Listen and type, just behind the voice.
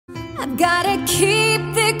I've gotta keep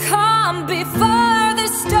the calm before the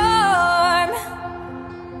storm.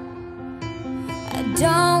 I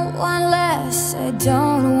don't want less, I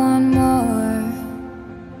don't want more.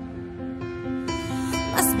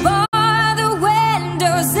 Must bar the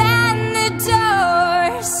windows and the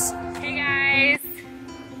doors. Hey guys!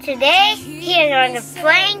 Today, here on the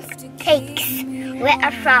flying cakes with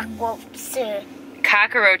a frog lobster.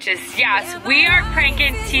 Cockroaches, yes, we are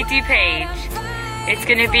pranking TT Page. It's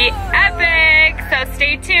gonna be epic, so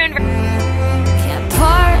stay tuned. Can't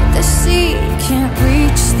part the sea, can't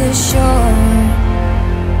reach the shore.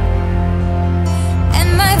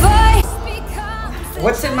 And my voice becomes.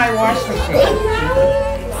 What's in my wash machine?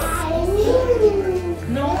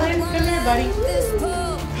 No, mine's in there, buddy.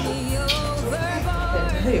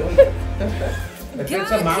 If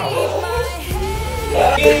it's a mouse.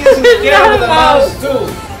 Get out of the mouse too.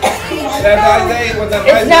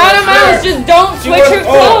 It's not a mouse, just don't switch your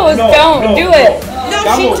clothes. Don't do it. No,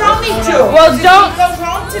 she told me to. Well, don't. She goes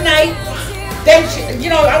home tonight. Then, she,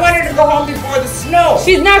 I want her to go home before the snow.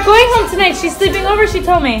 She's not going home tonight. She's sleeping over, she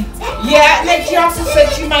told me. Yeah, and then she also said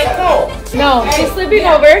she might go. No, she's sleeping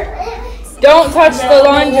over. Don't touch the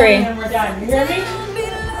laundry. And we're done. You hear me?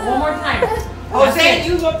 One more time. Jose,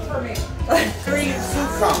 you look for me. Three soup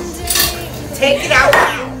comes. Take it out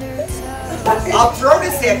now. I'll throw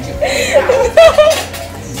this at you.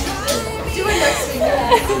 Do it next week.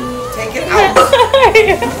 Take it out.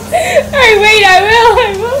 Alright, wait, I will.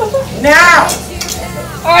 Now!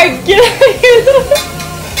 Alright, get out of here.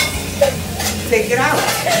 Take it out.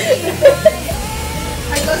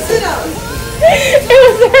 I go sit down. It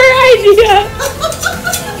was her idea.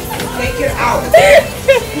 Take it out.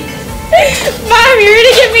 Mom, you're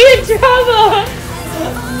gonna get me in trouble.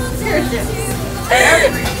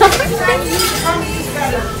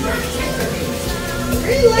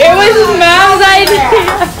 It was Mom's idea.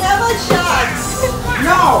 How about shots?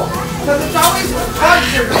 No, because it's always with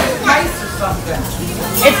bugs or mice or something.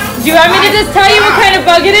 Do you want me to just tell you what kind of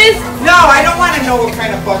bug it is? No, I don't want to know what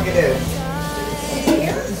kind of bug it is.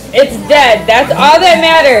 It's dead. That's all that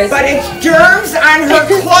matters. But it's germs on her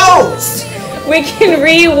clothes. We can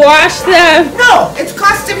re-wash them. No, it's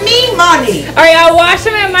costing me money. Alright, I'll wash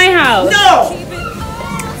them at my house. No.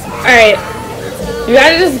 Alright. You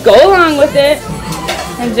gotta just go along with it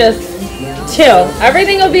and just chill.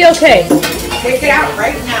 Everything will be okay. Take it out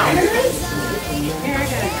right now.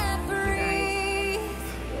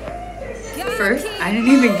 First, I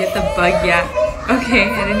didn't even get the bug yet. Okay,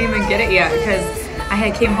 I didn't even get it yet because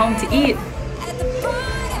I came home to eat.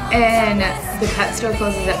 And the pet store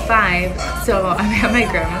closes at 5, so I'm at my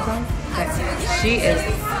grandma's house. But she is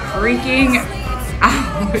freaking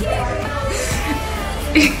out.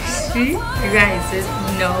 You guys, there's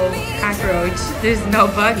no cockroach, there's no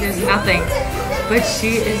bug, there's nothing. But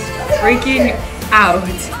she is freaking out.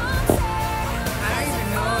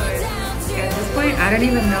 At this point, I don't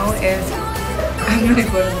even know if I'm gonna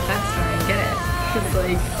go to the pet store and get it. Because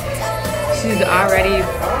like, she's already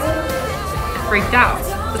freaked out.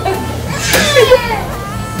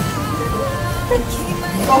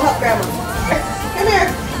 Go help Grandma. Come here.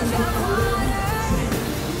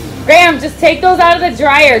 Graham, just take those out of the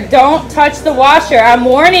dryer. Don't touch the washer. I'm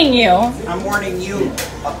warning you. I'm warning you,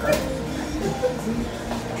 fucker.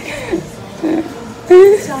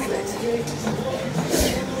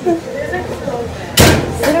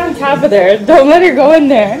 Sit on top of there. Don't let her go in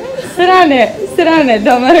there. Sit on it. Sit on it.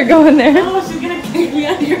 Don't let her go in there. Oh, she's going to kick me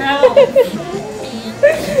out of your house.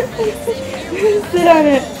 Sit on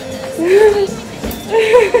it.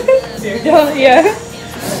 Don't, yeah.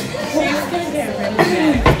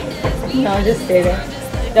 No, just stay there.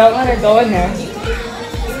 Don't let her go in there.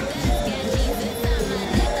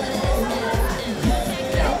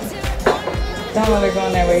 Don't let her go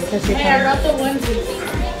in there. Wait till she comes. Hey, I wrote the onesie.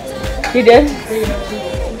 You did?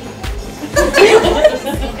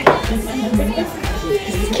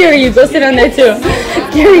 Carrie, you go sit on there too.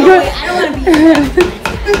 Carrie, go. I don't want to be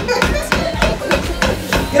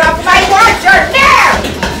Get off my washer now!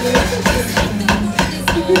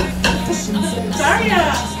 sorry.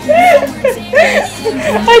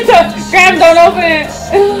 I told Graham, don't open it.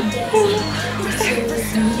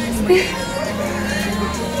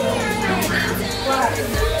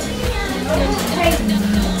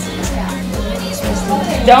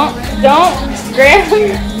 Don't, Graham.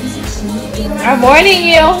 I'm warning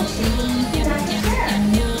you.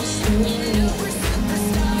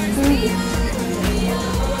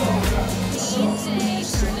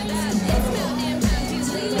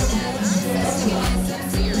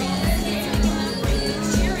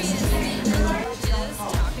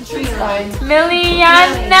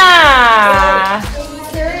 Liliana.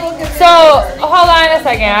 So, hold on a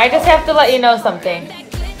second. I just have to let you know something.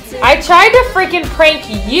 I tried to freaking prank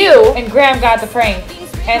you, and Graham got the prank.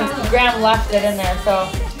 And Graham left it in there, so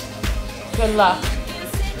good luck.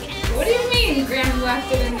 What do you mean Graham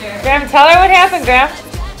left it in there? Graham, tell her what happened, Graham.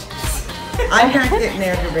 I'm not getting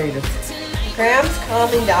aggravated. Graham's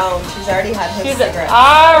calming down. She's already had his She's cigarette.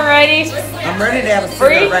 already I'm ready to have a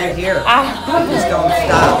free. cigarette right here. Ah. Just don't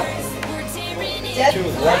stop.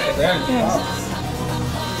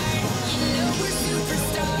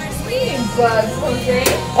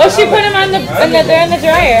 Oh, she put them on they're in the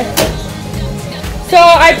dryer. So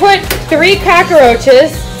I put 3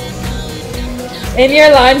 cockroaches in your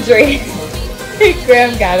laundry.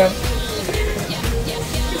 Graham got them.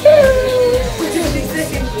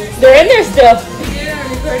 They're in there still.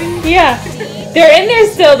 Yeah. They're in there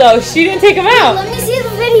still though. She didn't take them out. Let me see the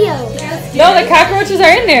video. No, the cockroaches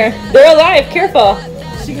are in there. They're alive. Careful.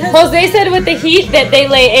 Jose said with the heat that they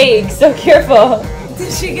lay eggs, so careful.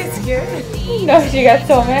 Did she get scared? No, she got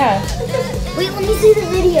so mad. Wait, let me see the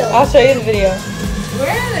video. I'll show you the video. Where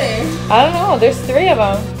are they? I don't know. There's 3 of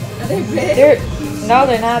them. Are they big? No,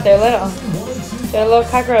 they're not. They're little. They're little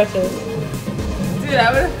cockroaches. Dude,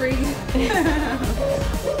 I would have freaked.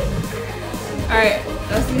 Alright,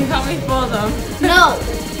 let's see how many full of them. No.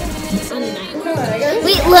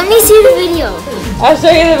 Wait, let me see the video. I'll show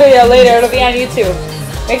you the video later. It'll be on YouTube.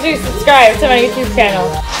 Make sure you subscribe to my YouTube channel.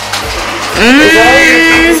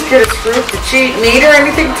 Just get a fruit to cheat and eat or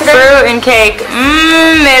anything today? Fruit and cake.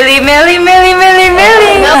 Millie, Millie, Millie, Millie,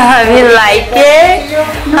 Millie. You like it?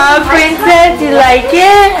 Huh, princess? You like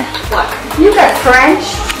it? You got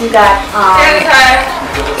French. You got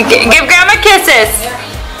Give Grandma kisses.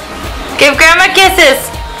 Give Grandma kisses.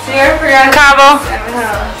 Cabo.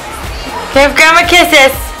 Give Grandma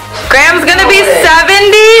kisses. Graham's gonna be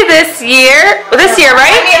 70 this year. This year,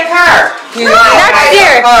 right? Buy me a car. Next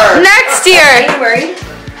year. Next year.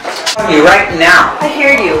 You right now. I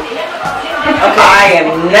hear you. I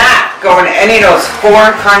am not going to any of those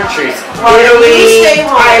foreign countries. Italy,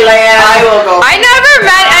 Thailand. I will go. I never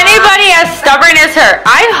met anybody as stubborn as her.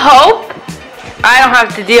 I hope I don't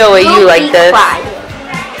have to deal with you like this.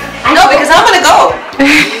 No, because I'm gonna go.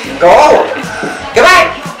 Go.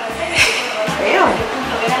 Goodbye.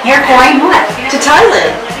 You're going what? To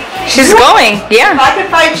Thailand. She's going, yeah. If I could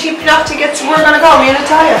find cheap enough tickets, we're gonna go. Me and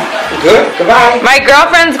Natalia. Good. Goodbye. My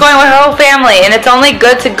girlfriend's going with her whole family, and it's only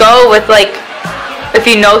good to go with, like, if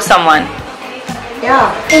you know someone. Yeah.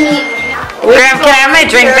 Graham, can I have my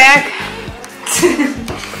drink back?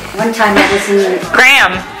 One time I was in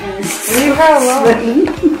Graham.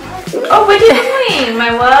 Oh, what are you doing, my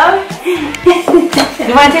love?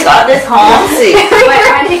 You want to take all this home? See. Wait, I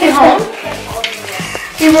want to take it home?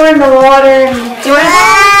 You were in the water. Do you want to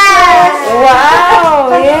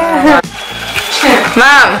Wow, yeah.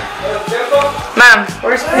 Mom. Mom.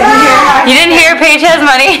 Where's Paige? You didn't hear Paige has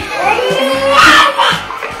money?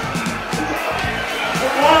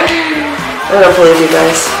 I don't believe you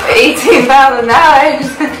guys. $18,000.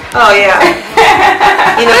 Oh yeah.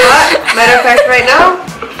 You know what? Matter of fact, right now.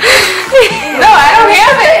 No, I don't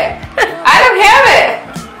have it. I don't have it.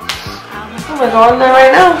 I'm gonna go in there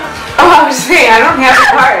right now. Oh, I was saying I don't have the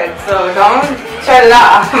card, so don't shut it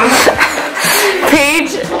off.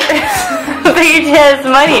 Paige has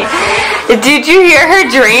money. Did you hear her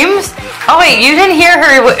dreams? Oh wait, you didn't hear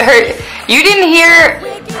you didn't hear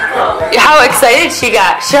how excited she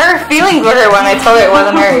got. Her feelings were her when I told her it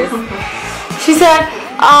wasn't hers. She said,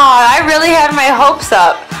 "Oh, I really had my hopes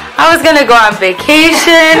up. I was gonna go on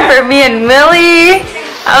vacation for me and Millie.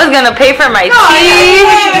 I was gonna pay for my tea.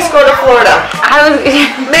 I should just go to Florida.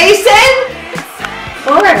 Mason?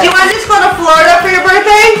 Florida. Do you want to just go to Florida for your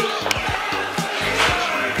birthday?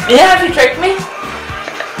 Yeah, if you tricked me.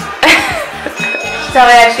 Tell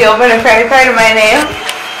me that she opened a credit card in my name.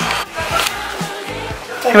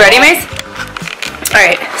 You ready, Mace?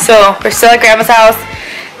 Alright, so we're still at Grandma's house.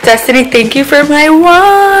 Destiny, thank you for my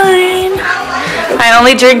wine. I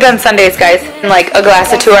only drink on Sundays, guys. Like a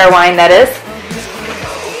glass of 2-hour wine, that is.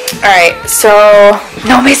 Alright, so...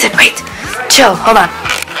 No, Mason, wait. Chill, hold on.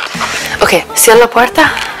 Okay, cierra la puerta.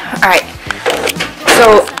 Alright.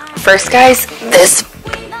 So, first, guys, this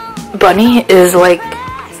bunny is like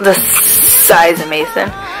the size of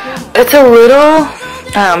Mason. It's a little...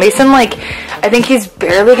 I don't know, Mason, like... I think he's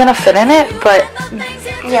barely gonna fit in it, but...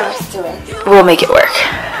 Yeah, let's do it. We'll make it work.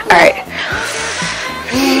 Alright.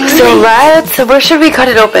 So where should we cut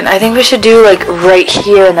it open? I think we should do like right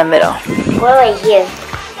here in the middle. What right here?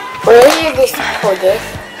 Where is this for this?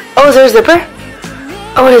 Oh, is there a zipper?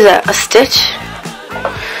 Oh, what is that? A stitch?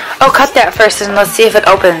 Oh, cut that first and let's see if it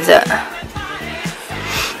opens it.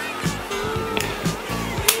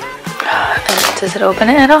 Does it open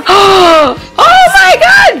it at all? Oh my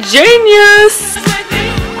god, genius!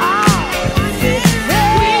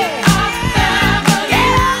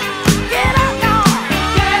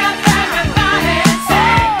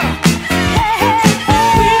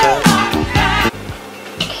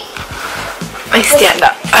 I stand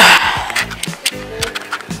up.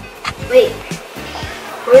 Wait,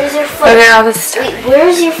 where's your foot? Okay, I'll just start. Wait,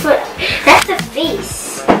 where's your foot? That's the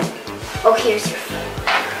face. Oh, here's your foot.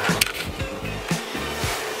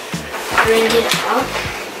 Bring it up.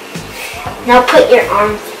 Now put your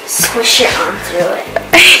arm, squish your arm through it.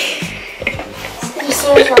 You see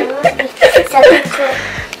what's wrong with it? Something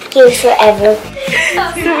goes forever.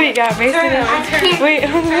 So we got me. Wait,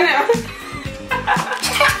 hold on.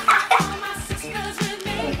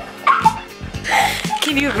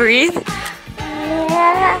 Can you breathe?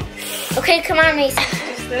 Yeah. Okay, come on, Mason.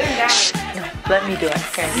 No, let me do it.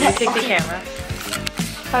 Here, you take the camera.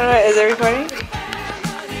 How do I, is it recording?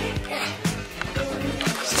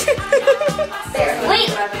 Wait,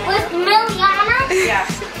 with Miliana? Yeah.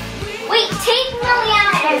 Wait, take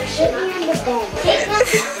Miliana and put me on the bed. Take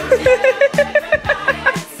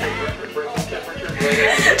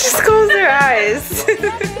Just close their eyes.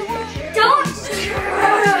 Don't.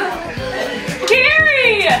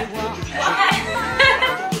 Carrie!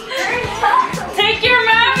 Take your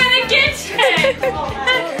mom in the kitchen!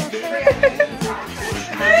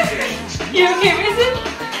 You okay, Mason?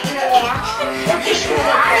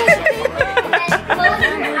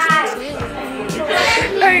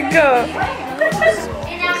 Alright, go.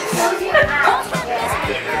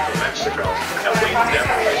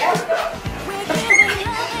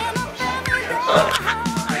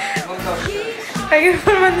 Are you gonna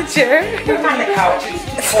put him on the chair? Put him on the couch.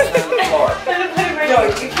 Hold him on the floor. No,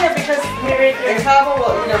 you can't because the Cabo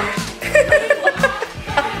will, you know.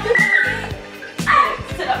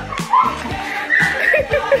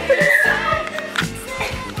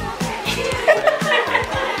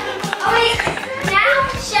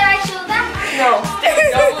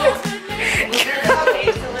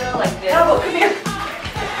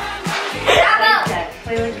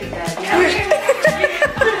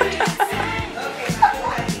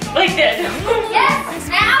 Like this. Yes,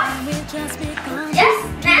 now. Yes,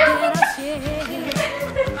 now.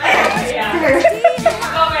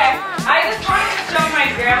 Okay, I just wanted to show my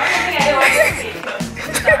grandma something I didn't want to see.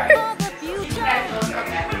 Sorry.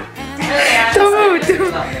 Don't move, don't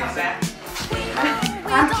move.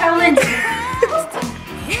 I'm telling you.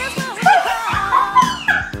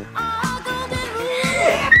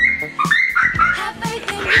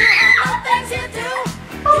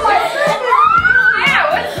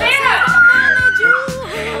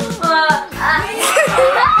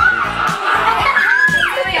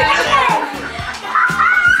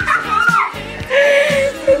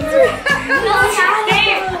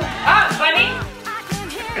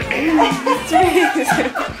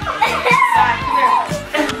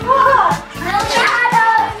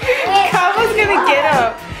 Cabo's gonna get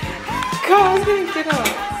up. Cabo's gonna get up.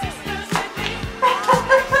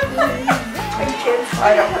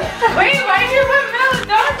 Wait, why did you put milk?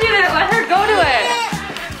 Don't do that. Let her go to it.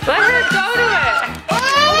 Let her go to it.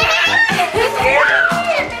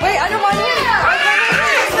 Wait, I don't want to.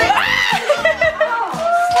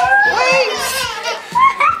 Wait.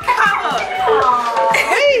 Cabo.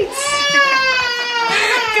 Wait.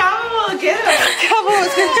 Cabo will get him. Cabo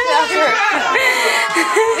was gonna stop her.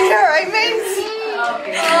 Here, I made.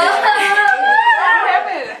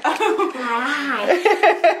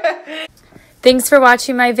 Thanks for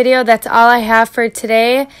watching my video. That's all I have for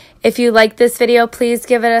today. If you like this video, please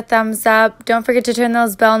give it a thumbs up. Don't forget to turn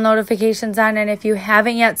those bell notifications on. And if you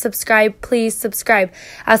haven't yet subscribed, please subscribe.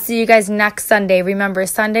 I'll see you guys next Sunday. Remember,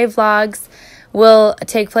 Sunday vlogs will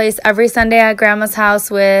take place every Sunday at Grandma's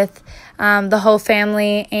house with the whole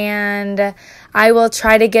family. And I will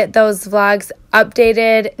try to get those vlogs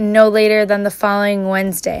updated no later than the following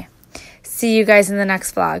Wednesday. See you guys in the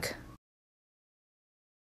next vlog.